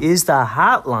 That is the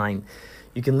hotline.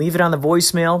 You can leave it on the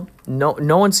voicemail.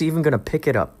 No one's even going to pick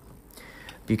it up.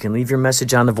 You can leave your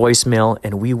message on the voicemail,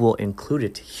 and we will include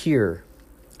it here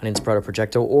on Inspirado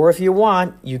Projecto. Or if you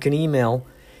want, you can email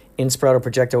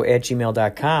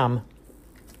inspiradoprojecto@gmail.com.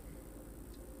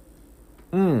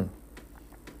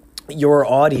 Your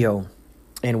audio,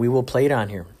 and we will play it on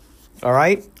here. All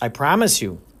right? I promise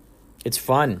you. It's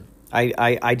fun.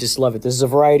 I just love it. This is a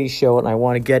variety show, and I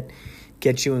want to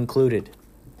get you included.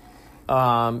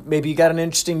 Maybe you got an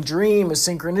interesting dream, a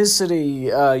synchronicity,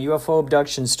 UFO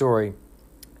abduction story.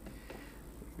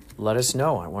 let us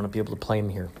know. I want to be able to play them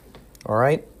here. All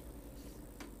right?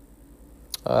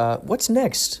 What's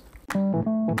next?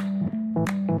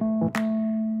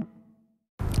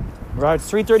 Right,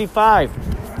 it's 3:35.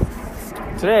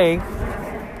 Today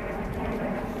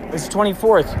is the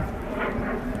 24th.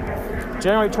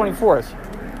 January 24th.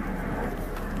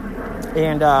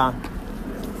 And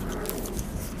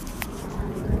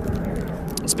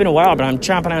it's been a while, but I'm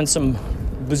chomping on some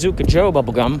Bazooka Joe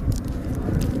bubblegum.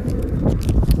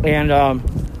 And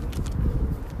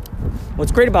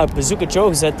what's great about Bazooka Joe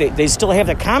is that they still have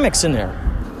the comics in there.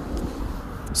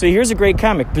 So here's a great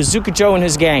comic, Bazooka Joe and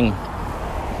his gang.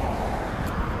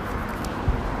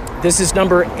 This is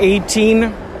number 18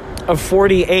 of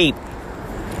 48.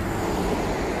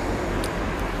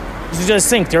 So just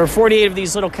think, there are 48 of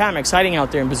these little comics hiding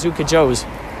out there in Bazooka Joe's.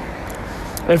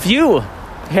 If you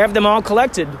have them all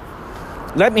collected,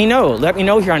 let me know. Let me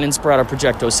know here on Inspirado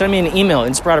Projecto. Send me an email,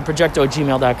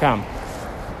 inspiratoprojecto@gmail.com.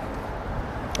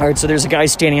 All right, so there's a guy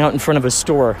standing out in front of a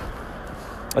store.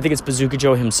 I think it's Bazooka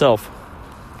Joe himself.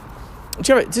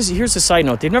 Here's a side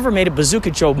note. They've never made a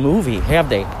Bazooka Joe movie, have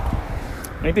they?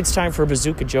 Maybe it's time for a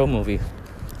Bazooka Joe movie.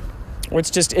 Or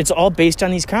it's all based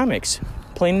on these comics.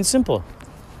 Plain and simple.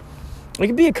 It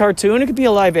could be a cartoon. It could be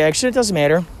a live action. It doesn't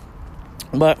matter.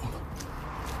 But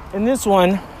in this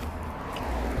one,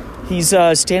 he's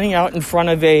standing out in front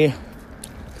of a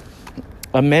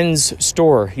men's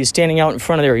store. He's standing out in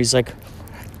front of there. He's like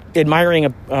admiring a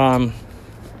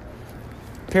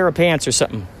pair of pants or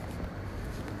something.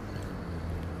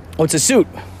 Oh, it's a suit.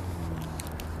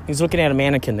 He's looking at a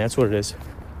mannequin. That's what it is.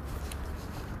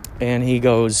 And you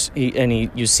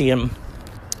see him,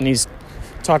 and he's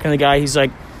talking to the guy. He's like,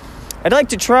 I'd like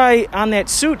to try on that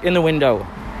suit in the window.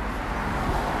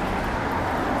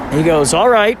 He goes, all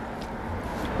right.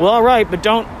 Well, all right, but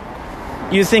don't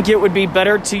you think it would be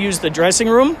better to use the dressing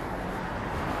room?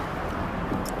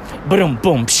 Boom,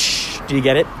 boom, psh. Do you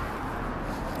get it?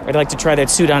 I'd like to try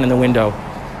that suit on in the window.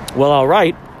 Well, all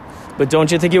right, but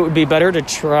don't you think it would be better to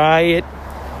try it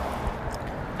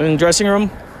in the dressing room?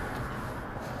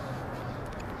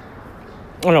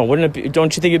 Oh, no, wouldn't it be,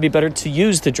 don't you think it'd be better to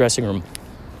use the dressing room?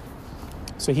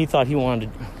 So he thought he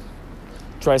wanted to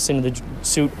dress into the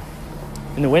suit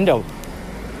in the window,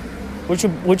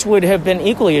 which would have been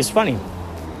equally as funny.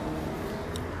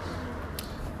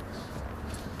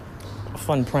 A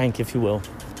fun prank, if you will.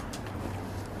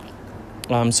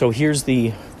 So here's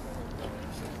the...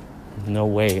 No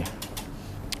way.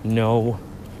 No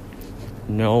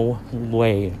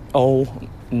way. Oh,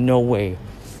 no way.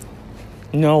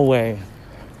 No way.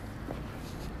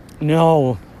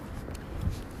 No.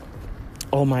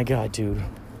 Oh my God, dude.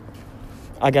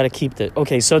 I gotta keep this.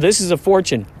 Okay, so this is a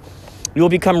fortune. You'll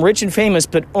become rich and famous,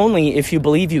 but only if you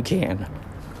believe you can.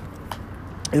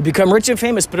 You'll become rich and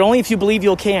famous, but only if you believe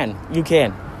you can. You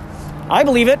can. I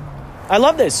believe it. I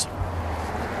love this.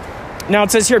 Now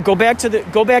it says here, go back to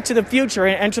the future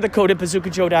and enter the code at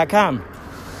bazookajoe.com.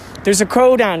 There's a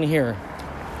code on here.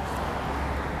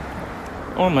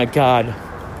 Oh my God.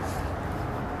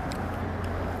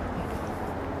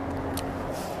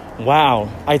 Wow.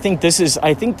 I think this is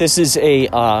actually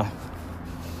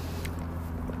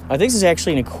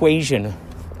an equation.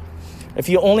 If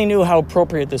you only knew how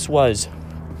appropriate this was.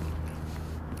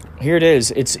 Here it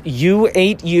is. It's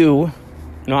U8U.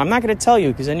 No, I'm not going to tell you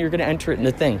because then you're going to enter it in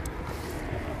the thing.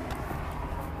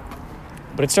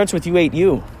 But it starts with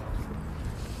U8U.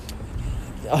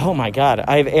 Oh my God.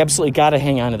 I've absolutely got to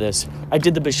hang on to this. I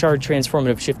did the Bashar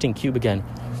transformative shifting cube again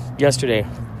yesterday.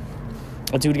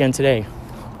 I'll do it again today.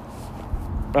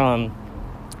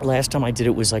 Last time I did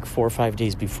it was like 4 or 5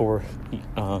 days before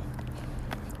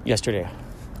yesterday.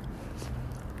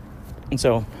 And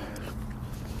so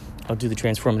I'll do the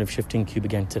transformative shifting cube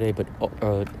again today, but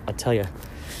I'll tell you,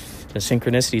 the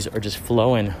synchronicities are just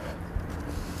flowing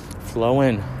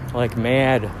like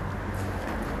mad.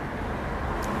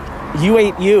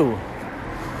 U8U.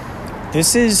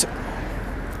 This is,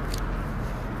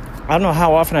 I don't know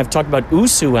how often I've talked about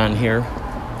Usu on here.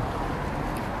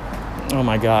 Oh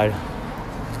my God.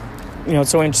 You know,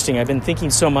 it's so interesting. I've been thinking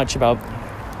so much about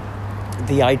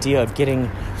the idea of getting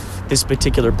this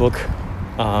particular book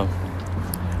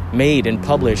made and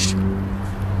published.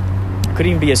 It could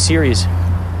even be a series.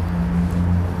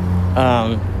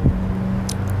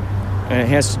 And it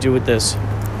has to do with this.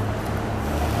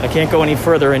 I can't go any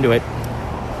further into it.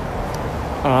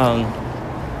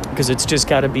 Because it's just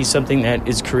got to be something that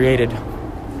is created.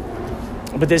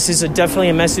 But this is definitely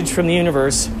a message from the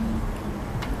universe.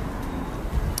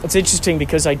 It's interesting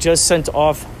because I just sent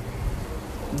off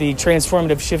the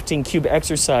transformative shifting cube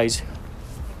exercise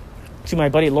to my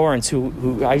buddy Lawrence,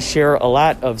 who I share a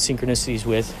lot of synchronicities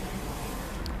with.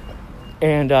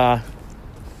 And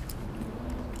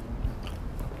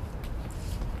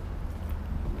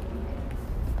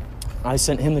I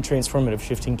sent him the transformative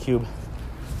shifting cube.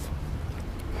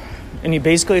 And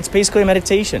it's basically a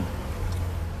meditation.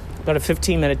 About a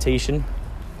 15 meditation.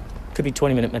 Could be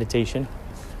 20-minute meditation.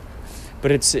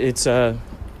 But it's I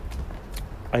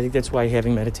think that's why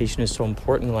having meditation is so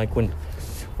important. Like when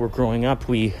we're growing up,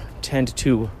 we tend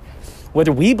to,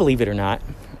 whether we believe it or not,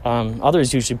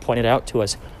 others usually point it out to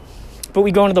us, but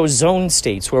we go into those zone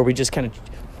states where we just kind of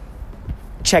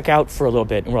check out for a little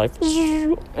bit, and we're like,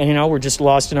 and we're just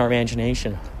lost in our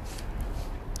imagination.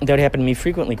 That happened to me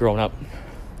frequently growing up.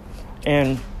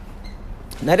 And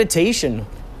meditation,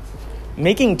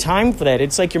 making time for that,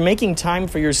 it's like you're making time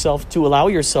for yourself to allow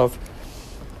yourself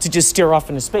to just stare off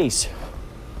into space.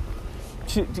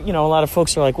 A lot of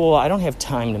folks are like, well, I don't have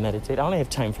time to meditate. I don't have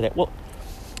time for that. Well,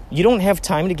 you don't have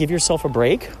time to give yourself a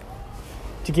break,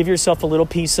 to give yourself a little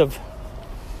piece of,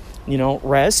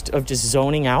 rest, of just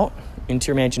zoning out into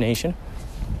your imagination.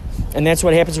 And that's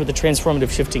what happens with the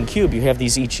transformative shifting cube. You have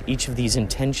these each of these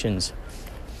intentions.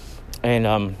 And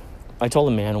I told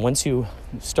him, man, once you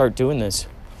start doing this,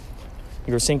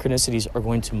 your synchronicities are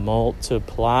going to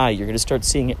multiply. You're going to start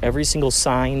seeing every single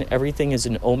sign. Everything is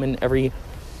an omen. Every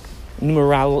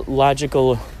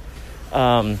numerological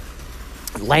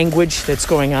language that's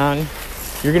going on.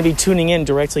 You're going to be tuning in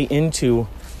directly into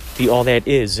the all that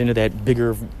is, into that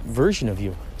bigger version of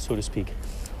you, so to speak.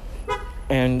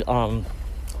 And so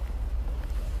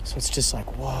it's just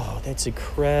like, whoa, that's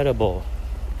incredible.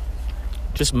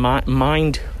 Just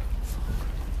mind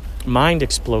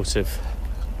explosive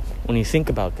when you think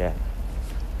about that.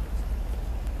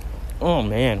 Oh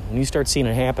man, when you start seeing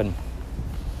it happen,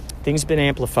 things have been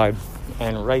amplified.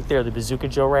 And right there, the Bazooka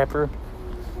Joe rapper,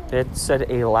 that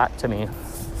said a lot to me.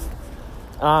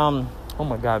 Oh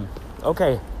my God.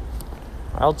 Okay.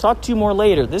 I'll talk to you more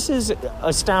later. This is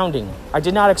astounding. I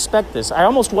did not expect this. I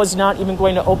almost was not even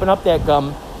going to open up that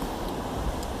gum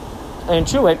and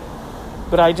chew it,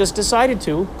 but I just decided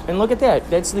to. And look at that.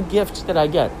 That's the gift that I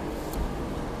get.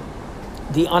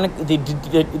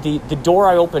 The door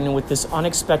I open with this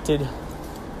unexpected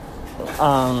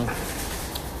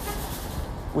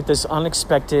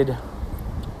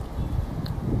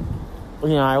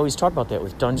I always talk about that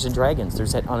with Dungeons and Dragons.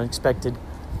 There's that unexpected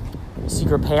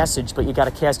secret passage, but you got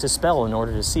to cast a spell in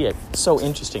order to see it. It's so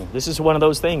interesting. This is one of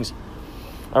those things.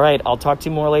 All right, I'll talk to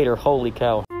you more later. Holy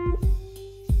cow.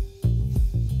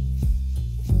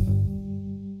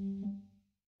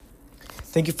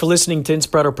 Thank you for listening to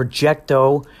Inspirado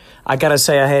Projecto. I got to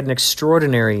say, I had an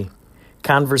extraordinary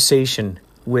conversation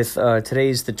with,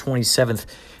 today's the 27th,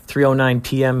 3:09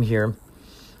 p.m. here.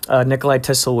 Nikolai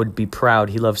Tesla would be proud.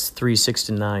 He loves 3, 6,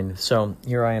 and 9. So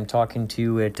here I am talking to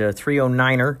you at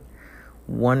 3:09,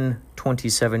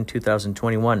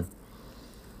 1/27/2021.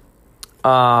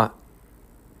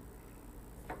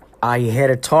 I had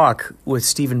a talk with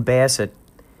Stephen Bassett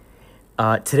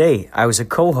today. I was a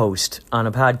co-host on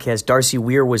a podcast. Darcy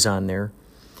Weir was on there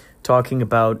talking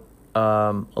about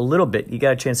a little bit. You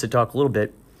got a chance to talk a little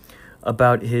bit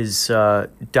about his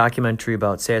documentary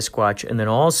about Sasquatch, and then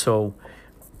also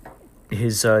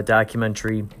his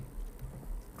documentary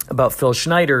about Phil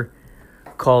Schneider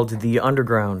called The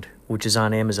Underground, which is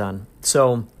on Amazon.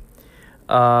 So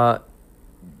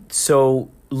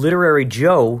Literary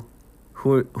Joe,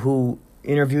 who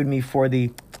interviewed me for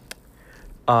the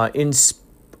Inner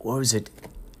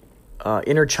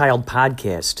Child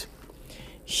podcast,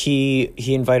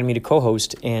 he invited me to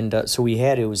co-host, and so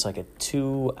it was like a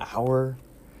 2-hour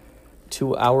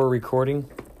recording,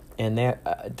 and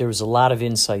that there was a lot of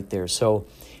insight there. So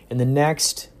in the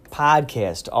next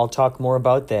podcast, I'll talk more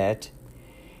about that,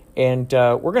 and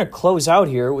we're going to close out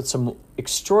here with some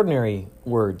extraordinary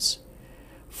words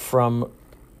from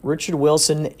Richard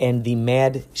Wilson and the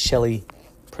Mad Shelley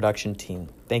Production Team.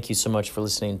 Thank you so much for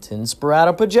listening to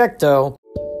Inspirado Projecto.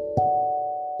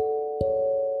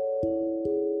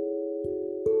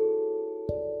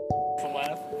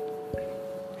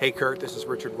 Hey Kurt, this is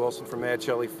Richard Wilson from Mad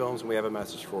Shelley Films, and we have a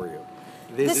message for you.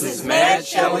 This is Mad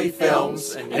Shelley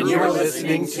Films, and you're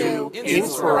listening to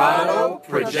Inspirado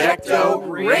Projecto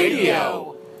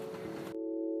Radio.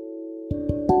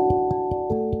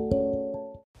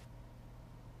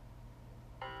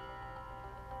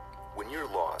 When you're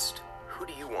lost, who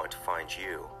do you want to find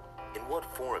you? In what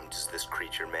form does this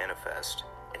creature manifest?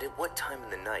 And at what time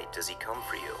in the night does he come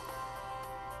for you?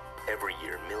 Every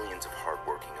year, millions of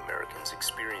hardworking Americans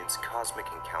experience cosmic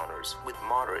encounters with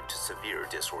moderate to severe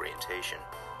disorientation.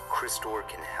 Christor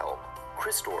can help.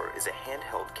 Cristor is a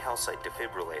handheld calcite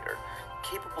defibrillator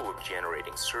capable of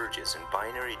generating surges and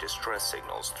binary distress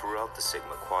signals throughout the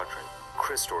Sigma Quadrant.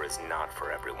 Cristor is not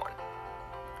for everyone.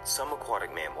 Some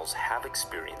aquatic mammals have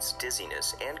experienced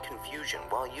dizziness and confusion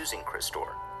while using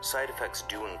Cristor. Side effects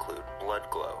do include blood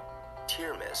glow,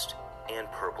 tear mist, and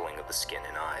purpling of the skin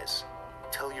and eyes.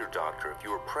 Tell your doctor if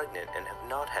you are pregnant and have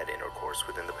not had intercourse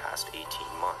within the past 18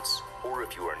 months, or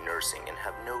if you are nursing and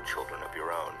have no children of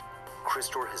your own.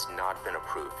 Cristor has not been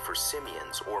approved for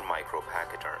simians or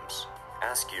micropachyderms.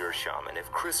 Ask your shaman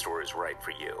if Cristor is right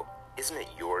for you. Isn't it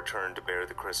your turn to bear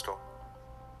the crystal?